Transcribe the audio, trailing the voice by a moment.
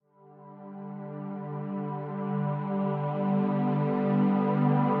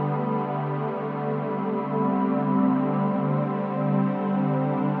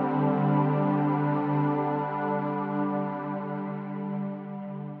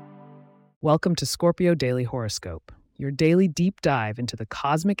Welcome to Scorpio Daily Horoscope, your daily deep dive into the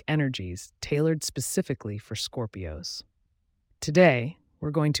cosmic energies tailored specifically for Scorpios. Today, we're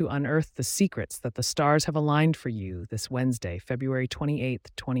going to unearth the secrets that the stars have aligned for you this Wednesday, February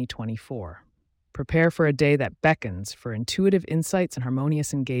 28th, 2024. Prepare for a day that beckons for intuitive insights and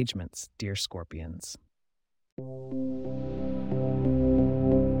harmonious engagements, dear Scorpions.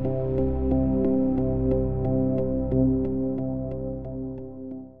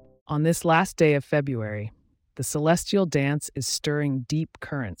 On this last day of February, the celestial dance is stirring deep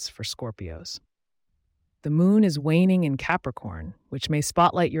currents for Scorpios. The moon is waning in Capricorn, which may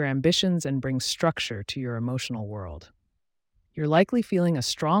spotlight your ambitions and bring structure to your emotional world. You're likely feeling a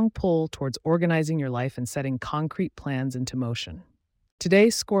strong pull towards organizing your life and setting concrete plans into motion. Today,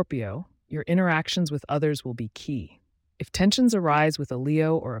 Scorpio, your interactions with others will be key. If tensions arise with a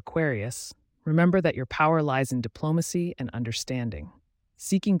Leo or Aquarius, remember that your power lies in diplomacy and understanding.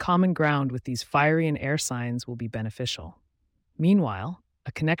 Seeking common ground with these fiery and air signs will be beneficial. Meanwhile,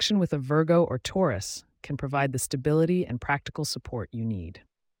 a connection with a Virgo or Taurus can provide the stability and practical support you need.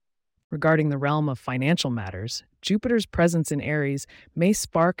 Regarding the realm of financial matters, Jupiter's presence in Aries may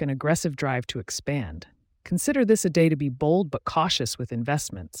spark an aggressive drive to expand. Consider this a day to be bold but cautious with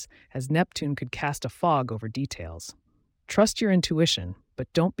investments, as Neptune could cast a fog over details. Trust your intuition,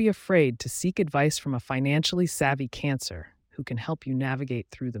 but don't be afraid to seek advice from a financially savvy Cancer who can help you navigate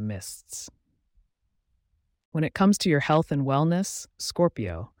through the mists. When it comes to your health and wellness,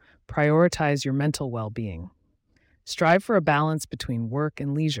 Scorpio, prioritize your mental well-being. Strive for a balance between work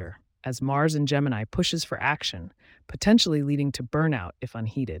and leisure, as Mars in Gemini pushes for action, potentially leading to burnout if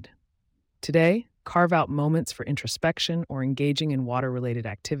unheeded. Today, carve out moments for introspection or engaging in water-related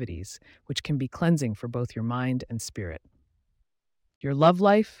activities, which can be cleansing for both your mind and spirit. Your love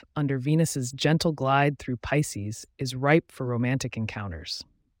life, under Venus's gentle glide through Pisces, is ripe for romantic encounters.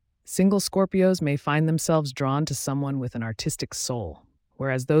 Single Scorpios may find themselves drawn to someone with an artistic soul,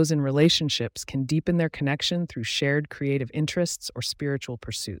 whereas those in relationships can deepen their connection through shared creative interests or spiritual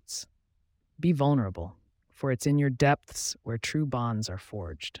pursuits. Be vulnerable, for it's in your depths where true bonds are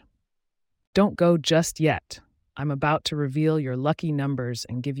forged. Don't go just yet. I'm about to reveal your lucky numbers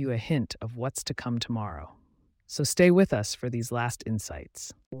and give you a hint of what's to come tomorrow. So stay with us for these last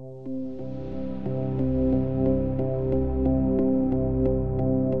insights.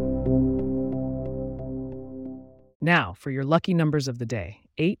 Now, for your lucky numbers of the day,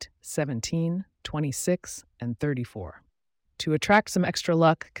 8, 17, 26, and 34. To attract some extra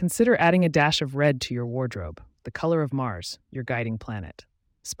luck, consider adding a dash of red to your wardrobe, the color of Mars, your guiding planet.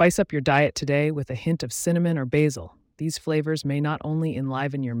 Spice up your diet today with a hint of cinnamon or basil. These flavors may not only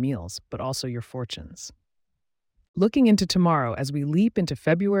enliven your meals, but also your fortunes. Looking into tomorrow, as we leap into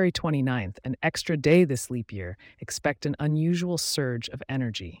February 29th, an extra day this leap year, expect an unusual surge of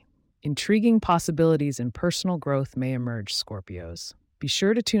energy. Intriguing possibilities in personal growth may emerge, Scorpios. Be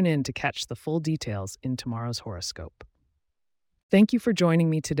sure to tune in to catch the full details in tomorrow's horoscope. Thank you for joining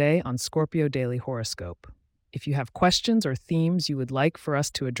me today on Scorpio Daily Horoscope. If you have questions or themes you would like for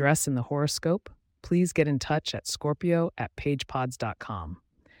us to address in the horoscope, please get in touch at scorpio@pagepods.com.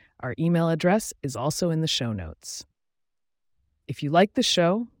 Our email address is also in the show notes. If you like the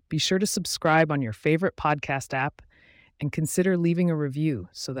show, be sure to subscribe on your favorite podcast app and consider leaving a review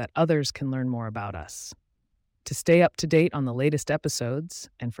so that others can learn more about us. To stay up to date on the latest episodes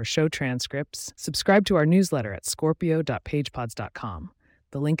and for show transcripts, subscribe to our newsletter at scorpio.pagepods.com.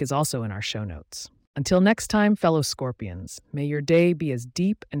 The link is also in our show notes. Until next time, fellow Scorpions, may your day be as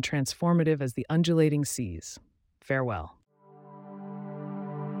deep and transformative as the undulating seas. Farewell.